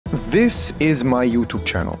This is my YouTube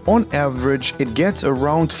channel. On average, it gets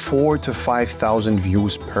around 4,000 to 5,000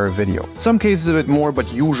 views per video. Some cases a bit more,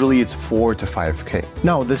 but usually it's 4 to 5K.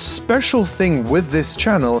 Now, the special thing with this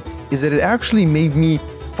channel is that it actually made me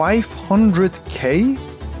 500K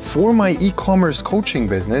for my e-commerce coaching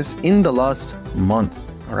business in the last month.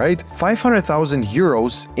 All right, 500,000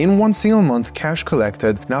 euros in one single month cash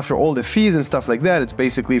collected. And after all the fees and stuff like that, it's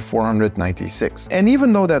basically 496. And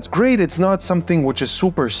even though that's great, it's not something which is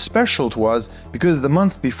super special to us because the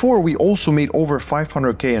month before we also made over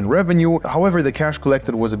 500K in revenue. However, the cash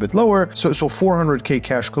collected was a bit lower. So 400K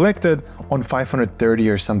cash collected on 530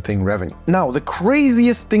 or something revenue. Now, the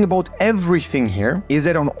craziest thing about everything here is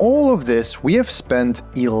that on all of this, we have spent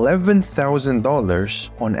 $11,000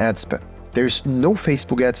 on ad spend. There's no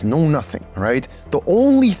Facebook ads, no nothing, right? The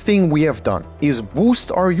only thing we have done is boost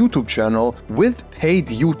our YouTube channel with paid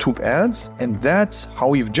YouTube ads, and that's how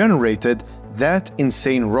we've generated that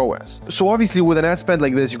insane ROAS. So obviously with an ad spend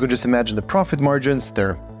like this, you can just imagine the profit margins,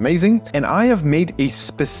 they're amazing. And I have made a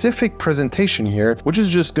specific presentation here, which is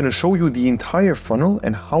just going to show you the entire funnel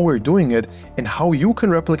and how we're doing it and how you can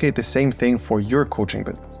replicate the same thing for your coaching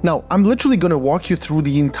business. Now, I'm literally going to walk you through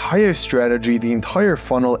the entire strategy, the entire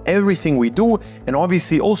funnel, everything we do, and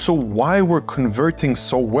obviously also why we're converting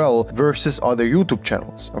so well versus other YouTube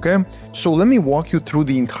channels, okay? So let me walk you through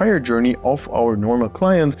the entire journey of our normal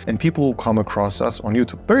client and people who come across us on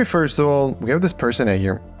YouTube. Very first of all, we have this person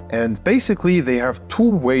here. And basically, they have two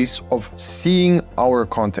ways of seeing our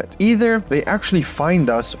content. Either they actually find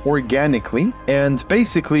us organically, and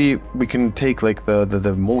basically we can take like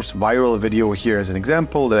the most viral video here as an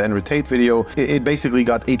example, the Andrew Tate video. It basically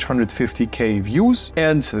got 850K views,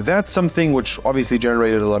 and that's something which obviously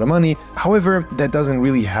generated a lot of money. However, that doesn't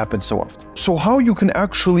really happen so often. So how you can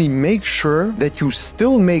actually make sure that you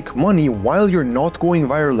still make money while you're not going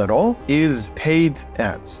viral at all is paid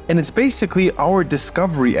ads. And it's basically our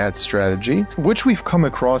discovery ad strategy, which we've come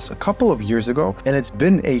across a couple of years ago, and it's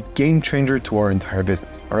been a game changer to our entire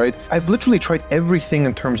business. All right, I've literally tried everything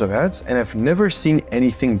in terms of ads, and I've never seen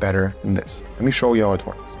anything better than this. Let me show you how it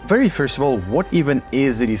works. Very first of all, what even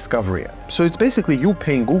is a discovery ad? So it's basically you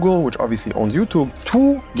paying Google, which obviously owns YouTube,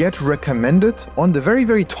 to get recommended on the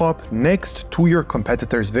very top next to your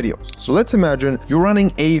competitors' videos. So let's imagine you're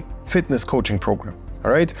running a fitness coaching program. All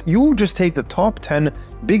right, you just take the top 10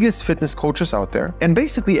 biggest fitness coaches out there, and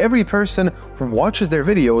basically every person who watches their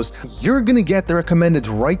videos, you're gonna get the recommended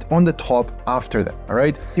right on the top after that. All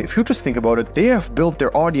right, if you just think about it, they have built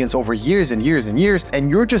their audience over years and years and years, and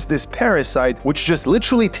you're just this parasite which just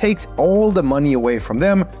literally takes all the money away from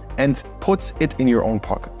them and puts it in your own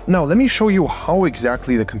pocket. Now, let me show you how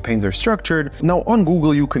exactly the campaigns are structured. Now, on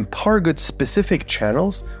Google, you can target specific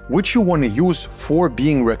channels which you want to use for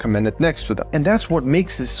being recommended next to them. And that's what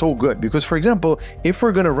makes this so good. Because, for example, if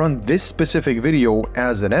we're going to run this specific video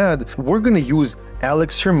as an ad, we're going to use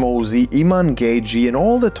Alex Hormozi, Iman Gagey, and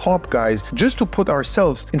all the top guys just to put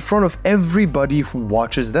ourselves in front of everybody who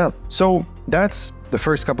watches them. So that's the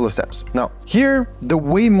first couple of steps. Now, here, the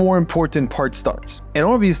way more important part starts. And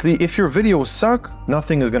obviously, if your videos suck,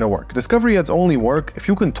 nothing is gonna work. Discovery ads only work if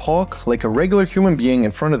you can talk like a regular human being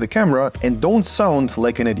in front of the camera and don't sound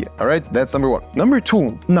like an idiot, all right? That's number one. Number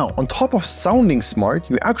two, now, on top of sounding smart,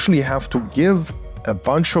 you actually have to give a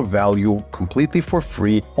bunch of value completely for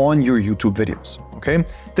free on your YouTube videos, okay?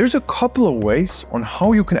 There's a couple of ways on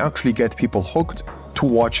how you can actually get people hooked to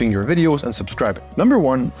watching your videos and subscribing. Number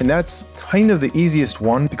one, and that's kind of the easiest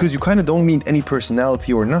one because you kind of don't need any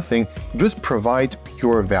personality or nothing, just provide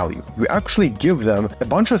pure value. You actually give them a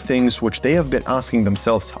bunch of things which they have been asking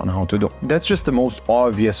themselves on how to do. That's just the most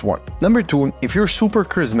obvious one. Number two, if you're super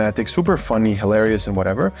charismatic, super funny, hilarious, and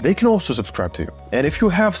whatever, they can also subscribe to you. And if you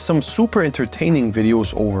have some super entertaining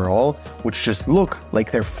videos overall, which just look like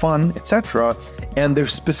they're fun, etc., and they're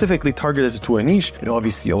specifically targeted to a niche, it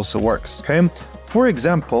obviously also works, okay? For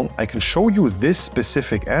example, I can show you this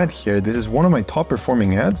specific ad here. This is one of my top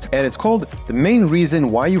performing ads, and it's called The Main Reason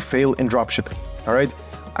Why You Fail in Dropshipping. All right.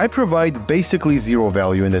 I provide basically zero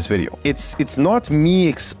value in this video. It's not me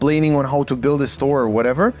explaining on how to build a store or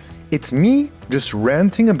whatever. It's me just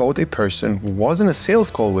ranting about a person who was in a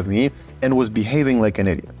sales call with me and was behaving like an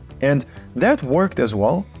idiot. And that worked as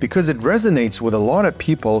well because it resonates with a lot of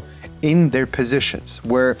people in their positions,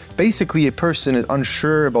 where basically a person is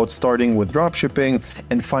unsure about starting with dropshipping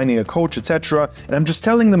and finding a coach, etc. And I'm just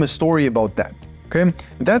telling them a story about that. Okay,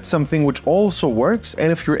 that's something which also works,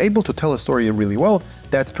 and if you're able to tell a story really well,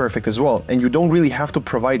 that's perfect as well. And you don't really have to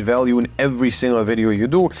provide value in every single video you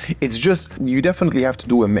do. It's just, you definitely have to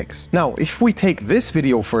do a mix. Now, if we take this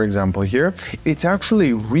video, for example, here, it's actually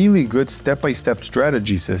a really good step-by-step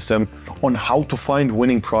strategy system on how to find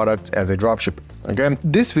winning products as a dropshipper. Okay,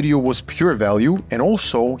 this video was pure value, and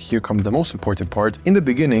also, here comes the most important part, in the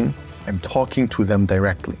beginning, I'm talking to them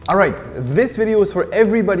directly. All right, this video is for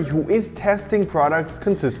everybody who is testing products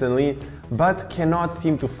consistently, but cannot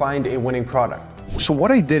seem to find a winning product. So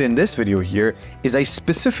what I did in this video here is I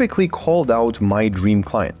specifically called out my dream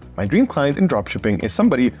client. My dream client in dropshipping is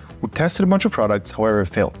somebody who tested a bunch of products, however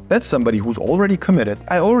failed. That's somebody who's already committed.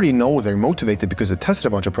 I already know they're motivated because they tested a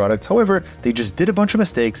bunch of products, however, they just did a bunch of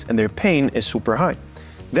mistakes and their pain is super high.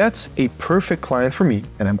 That's a perfect client for me,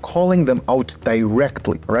 and I'm calling them out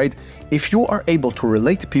directly, right? If you are able to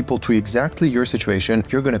relate people to exactly your situation,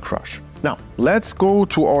 you're gonna crush. Now, let's go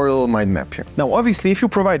to our little mind map here. Now, obviously, if you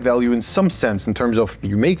provide value in some sense, in terms of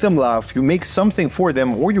you make them laugh, you make something for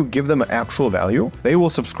them, or you give them an actual value, they will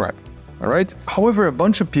subscribe, all right? However, a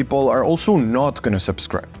bunch of people are also not gonna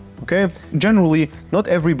subscribe. Okay? Generally, not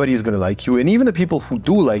everybody is going to like you, and even the people who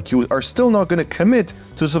do like you are still not going to commit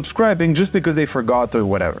to subscribing just because they forgot or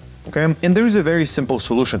whatever. Okay? And there's a very simple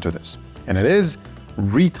solution to this, and it is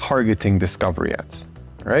retargeting discovery ads.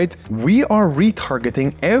 Right? We are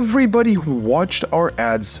retargeting everybody who watched our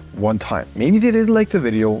ads one time. Maybe they didn't like the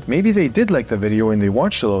video, maybe they did like the video and they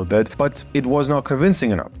watched a little bit, but it was not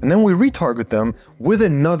convincing enough. And then we retarget them with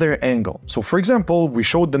another angle. So for example, we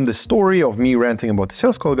showed them the story of me ranting about the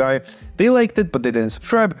sales call guy. They liked it, but they didn't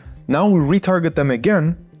subscribe. Now we retarget them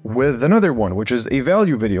again with another one, which is a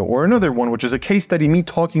value video, or another one, which is a case study, me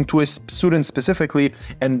talking to a student specifically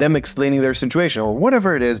and them explaining their situation, or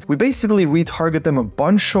whatever it is. We basically retarget them a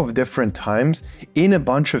bunch of different times in a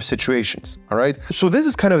bunch of situations, all right? So this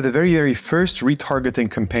is kind of the very, very first retargeting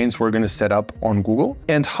campaigns we're gonna set up on Google.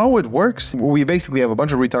 And how it works, we basically have a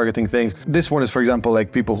bunch of retargeting things. This one is, for example,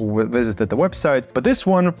 like people who visited the website, but this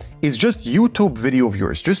one is just YouTube video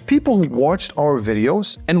viewers, just people who watched our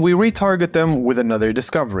videos, and we retarget them with another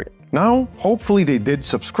discovery. Now, hopefully they did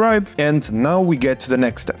subscribe, and now we get to the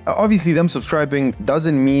next step. Obviously, them subscribing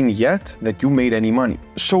doesn't mean yet that you made any money.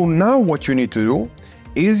 So now what you need to do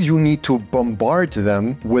is you need to bombard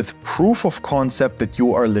them with proof of concept that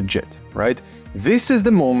you are legit, right? This is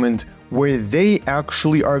the moment where they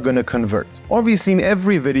actually are gonna convert. Obviously, in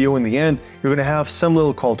every video, in the end, you're gonna have some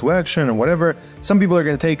little call to action or whatever. Some people are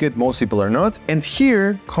gonna take it, most people are not. And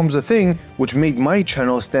here comes a thing which made my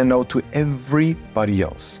channel stand out to everybody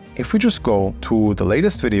else. If we just go to the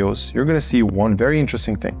latest videos, you're gonna see one very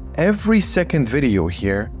interesting thing. Every second video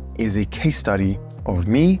here is a case study of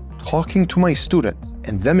me talking to my student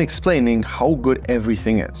and them explaining how good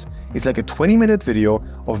everything is. It's like a 20-minute video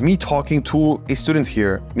of me talking to a student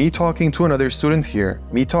here, me talking to another student here,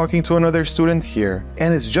 me talking to another student here,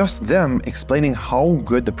 and it's just them explaining how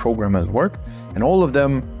good the program has worked, and all of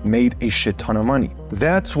them made a shit ton of money.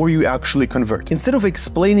 That's where you actually convert. Instead of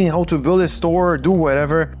explaining how to build a store or do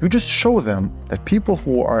whatever, you just show them that people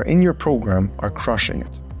who are in your program are crushing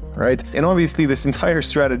it. Right? And obviously this entire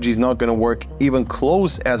strategy is not going to work even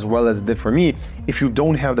close as well as it did for me if you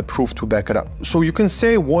don't have the proof to back it up. So you can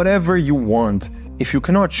say whatever you want. If you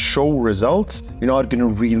cannot show results, you're not going to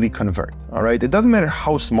really convert, all right? It doesn't matter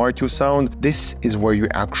how smart you sound, this is where you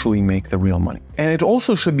actually make the real money. And it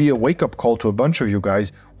also should be a wake-up call to a bunch of you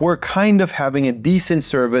guys who are kind of having a decent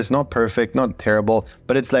service, not perfect, not terrible,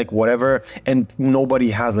 but it's like whatever, and nobody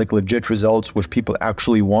has like legit results which people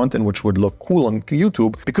actually want and which would look cool on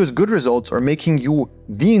YouTube, because good results are making you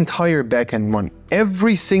the entire back-end money.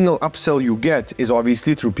 Every single upsell you get is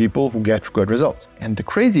obviously through people who get good results. And the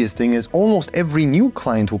craziest thing is almost every new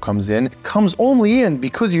client who comes in comes only in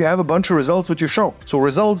because you have a bunch of results which you show. So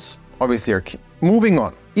results obviously are key. Moving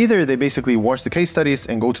on. Either they basically watch the case studies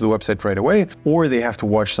and go to the website right away, or they have to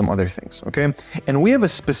watch some other things, okay? And we have a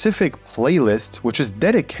specific playlist which is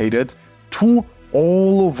dedicated to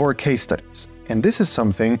all of our case studies. And this is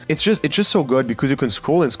something, it's just so good because you can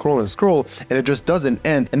scroll and scroll and scroll and it just doesn't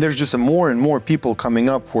end. And there's just more and more people coming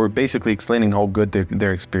up who are basically explaining how good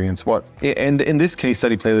their experience was. And in this case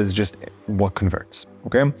study playlist is just what converts,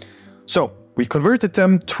 okay? So we converted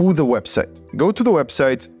them to the website. Go to the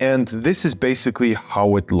website and this is basically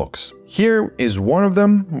how it looks. Here is one of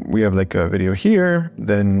them. We have like a video here,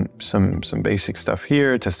 then some basic stuff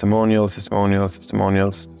here, testimonials,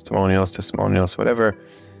 whatever.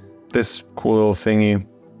 This cool little thingy,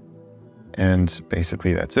 and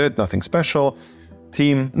basically that's it, nothing special.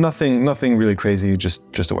 team, nothing really crazy, just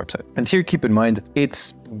a website. And here, keep in mind,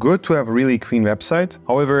 it's good to have a really clean website.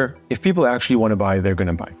 However, if people actually want to buy, they're going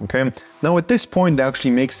to buy, okay? Now, at this point, it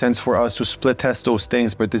actually makes sense for us to split test those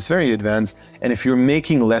things, but it's very advanced. And if you're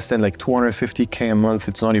making less than like 250K a month,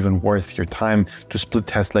 it's not even worth your time to split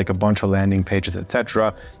test like a bunch of landing pages,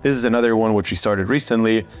 etc. This is another one which we started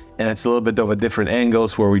recently, and it's a little bit of a different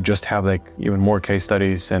angles where we just have like even more case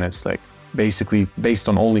studies, and it's like basically based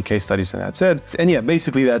on only case studies, and that's it. And yeah,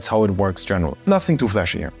 basically that's how it works generally. Nothing too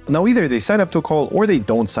flashy here. Now, either they sign up to a call or they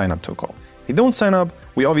don't sign up to a call. If they don't sign up,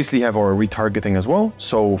 we obviously have our retargeting as well.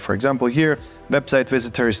 So for example here, website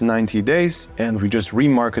visitors 90 days, and we just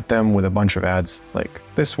remarket them with a bunch of ads like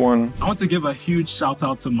this one. I want to give a huge shout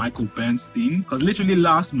out to Michael Bernstein, because literally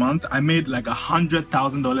last month I made like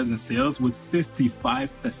 $100,000 in sales with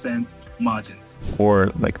 55% margins.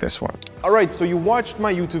 Or like this one. Alright, so you watched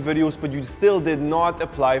my YouTube videos, but you still did not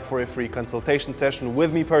apply for a free consultation session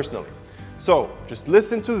with me personally. So just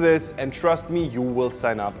listen to this and trust me, you will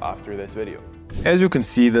sign up after this video. As you can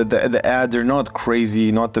see, the ads are not crazy,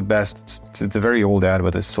 not the best. It's a very old ad,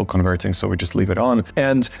 but it's still converting, so we just leave it on.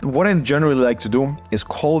 And what I generally like to do is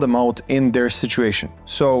call them out in their situation.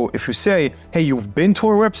 So if you say, hey, you've been to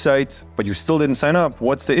our website, but you still didn't sign up,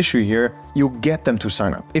 what's the issue here? You get them to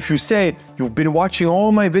sign up. If you say, you've been watching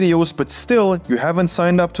all my videos, but still you haven't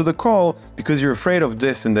signed up to the call because you're afraid of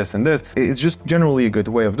this and this and this, it's just generally a good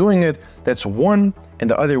way of doing it. That's one. And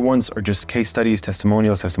the other ones are just case studies,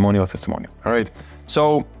 testimonials, testimonial. All right.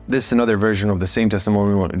 So this is another version of the same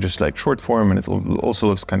testimonial, just like short form, and it also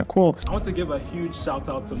looks kind of cool. I want to give a huge shout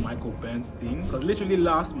out to Michael Bernstein, because literally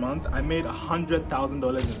last month I made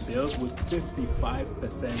 $100,000 in sales with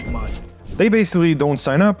 55% margin. They basically don't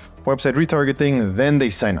sign up, website retargeting, then they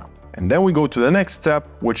sign up. And then we go to the next step,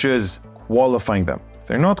 which is qualifying them. If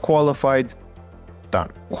they're not qualified, done.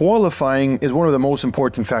 Qualifying is one of the most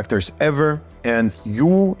important factors ever. And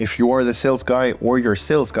you, if you are the sales guy or your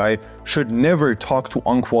sales guy, should never talk to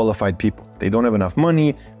unqualified people. They don't have enough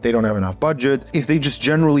money, they don't have enough budget, if they just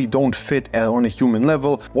generally don't fit on a human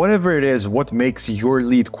level, whatever it is, what makes your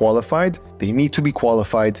lead qualified, they need to be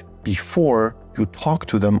qualified before you talk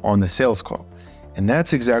to them on the sales call. And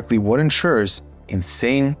that's exactly what ensures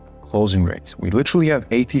insane closing rates. We literally have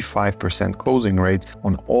 85% closing rates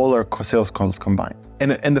on all our sales calls combined.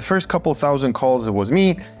 And the first couple thousand calls, it was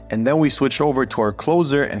me, and then we switched over to our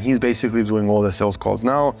closer, and he's basically doing all the sales calls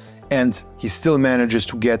now, and he still manages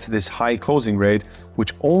to get this high closing rate,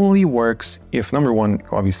 which only works if, number one,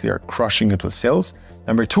 you obviously are crushing it with sales,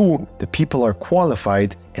 number two, the people are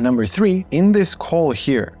qualified, and number three, in this call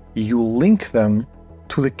here, you link them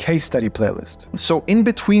to the case study playlist. So in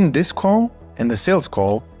between this call and the sales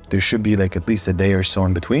call, there should be like at least a day or so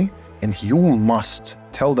in between. And you must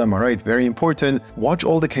tell them, all right, very important, watch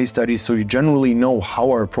all the case studies so you generally know how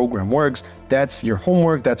our program works. That's your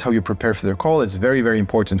homework. That's how you prepare for their call. It's very, very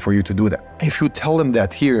important for you to do that. If you tell them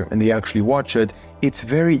that here and they actually watch it, it's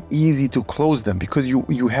very easy to close them because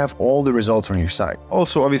you have all the results on your side.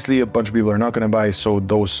 Also, obviously, a bunch of people are not going to buy, so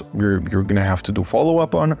those you're going to have to do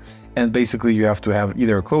follow-up on. And basically, you have to have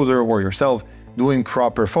either a closer or yourself doing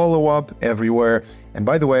proper follow-up everywhere. And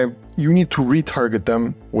by the way, you need to retarget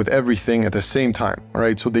them with everything at the same time, all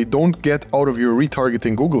right? So they don't get out of your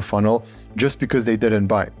retargeting Google funnel just because they didn't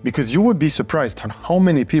buy. Because you would be surprised on how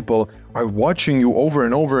many people are watching you over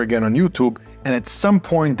and over again on YouTube, and at some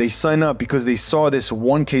point they sign up because they saw this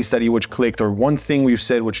one case study which clicked, or one thing you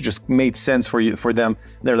said which just made sense for them.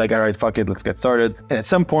 They're like, all right, fuck it, let's get started. And at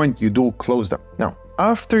some point you do close them. Now,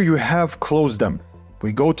 after you have closed them,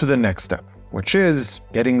 we go to the next step, which is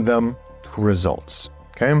getting them to results.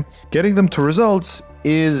 Okay? Getting them to results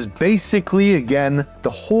is basically, again, the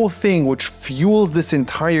whole thing which fuels this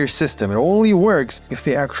entire system. It only works if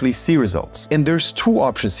they actually see results. And there's two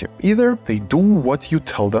options here. Either they do what you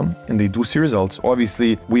tell them and they do see results.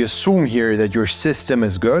 Obviously, we assume here that your system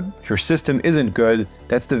is good. If your system isn't good,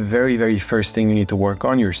 that's the very, very first thing you need to work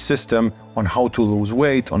on, your system, on how to lose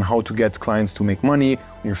weight, on how to get clients to make money,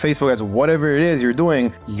 on your Facebook ads, whatever it is you're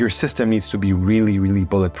doing, your system needs to be really, really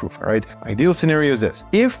bulletproof, all right? Ideal scenario is this.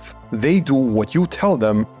 If they do what you tell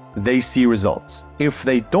them, they see results. If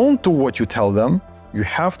they don't do what you tell them, you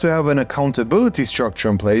have to have an accountability structure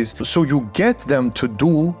in place so you get them to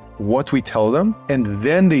do what we tell them, and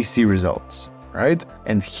then they see results, right?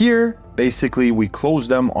 And here, basically, we close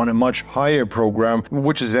them on a much higher program,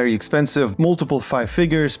 which is very expensive, multiple 5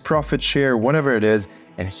 figures, profit share, whatever it is.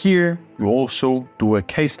 And here you also do a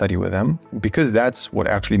case study with them because that's what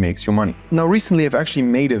actually makes you money. Now, recently, I've actually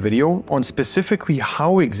made a video on specifically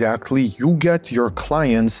how exactly you get your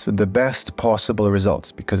clients the best possible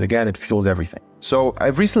results, because again, it fuels everything. So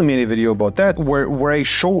I've recently made a video about that where I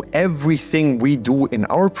show everything we do in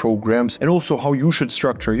our programs and also how you should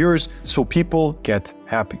structure yours so people get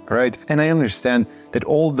happy, right? And I understand that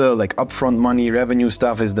all the like upfront money, revenue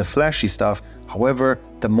stuff is the flashy stuff. However,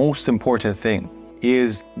 the most important thing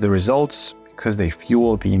is the results because they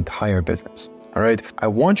fuel the entire business. All right. I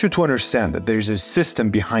want you to understand that there's a system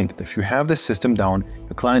behind it. If you have the system down,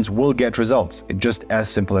 your clients will get results. It's just as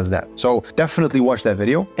simple as that. So definitely watch that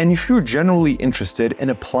video. And if you're generally interested in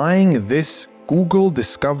applying this Google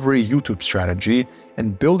Discovery YouTube strategy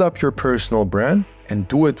and build up your personal brand and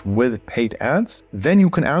do it with paid ads, then you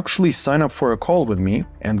can actually sign up for a call with me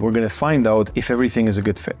and we're going to find out if everything is a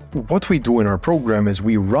good fit. What we do in our program is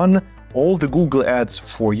we run all the Google ads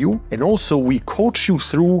for you, and also we coach you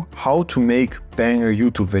through how to make banger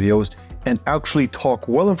YouTube videos and actually talk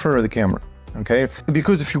well in front of the camera. Okay?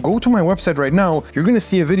 Because if you go to my website right now, you're gonna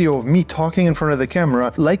see a video of me talking in front of the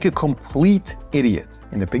camera like a complete idiot.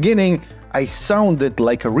 In the beginning, I sounded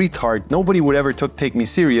like a retard. Nobody would ever take me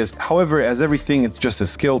serious. However, as everything, it's just a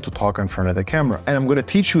skill to talk in front of the camera. And I'm gonna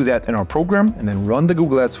teach you that in our program and then run the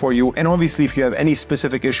Google ads for you. And obviously, if you have any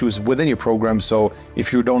specific issues within your program, so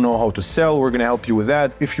if you don't know how to sell, we're gonna help you with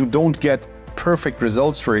that. If you don't get perfect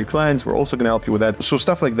results for your clients, we're also gonna help you with that. So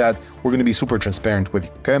stuff like that, we're gonna be super transparent with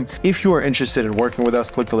you, okay? If you are interested in working with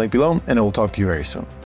us, click the link below and I will talk to you very soon.